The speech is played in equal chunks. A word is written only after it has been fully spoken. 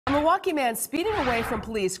Milwaukee man speeding away from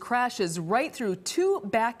police crashes right through two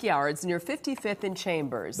backyards near 55th and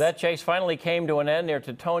Chambers. That chase finally came to an end near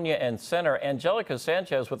Teutonia and Center. Angelica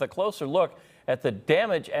Sanchez with a closer look at the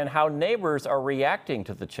damage and how neighbors are reacting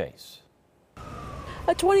to the chase.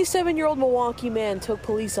 A 27-year-old Milwaukee man took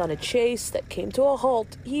police on a chase that came to a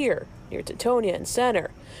halt here near Teutonia and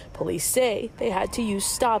Center. Police say they had to use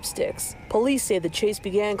stop sticks. Police say the chase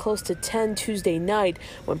began close to 10 Tuesday night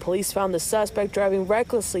when police found the suspect driving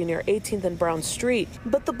recklessly near 18th and Brown Street.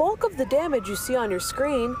 But the bulk of the damage you see on your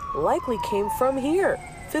screen likely came from here,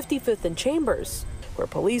 55th and Chambers, where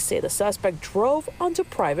police say the suspect drove onto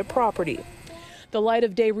private property. The light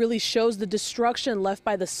of day really shows the destruction left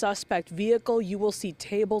by the suspect vehicle. You will see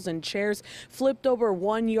tables and chairs flipped over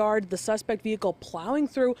one yard, the suspect vehicle plowing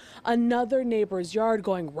through another neighbor's yard,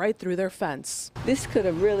 going right through their fence. This could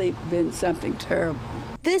have really been something terrible.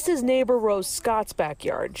 This is neighbor Rose Scott's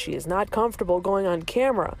backyard. She is not comfortable going on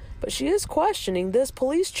camera, but she is questioning this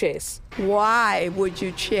police chase. Why would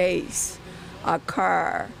you chase a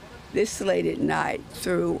car this late at night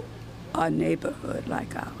through a neighborhood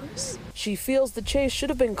like ours? She feels the chase should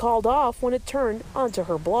have been called off when it turned onto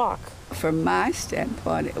her block. From my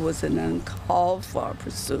standpoint, it was an uncalled for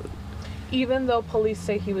pursuit. Even though police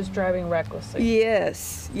say he was driving recklessly?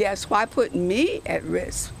 Yes. Why put me at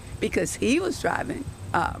risk? Because he was driving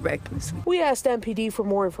recklessly. We asked MPD for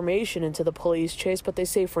more information into the police chase, but they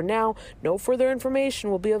say for now, no further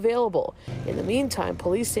information will be available. In the meantime,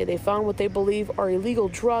 police say they found what they believe are illegal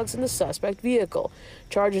drugs in the suspect vehicle.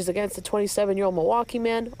 Charges against the 27-year-old Milwaukee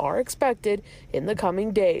man are expected in the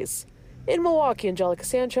coming days. In Milwaukee, Angelica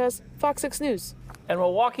Sanchez, FOX 6 News. And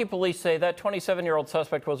Milwaukee police say that 27-year-old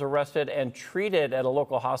suspect was arrested and treated at a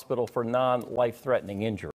local hospital for non-life-threatening injury.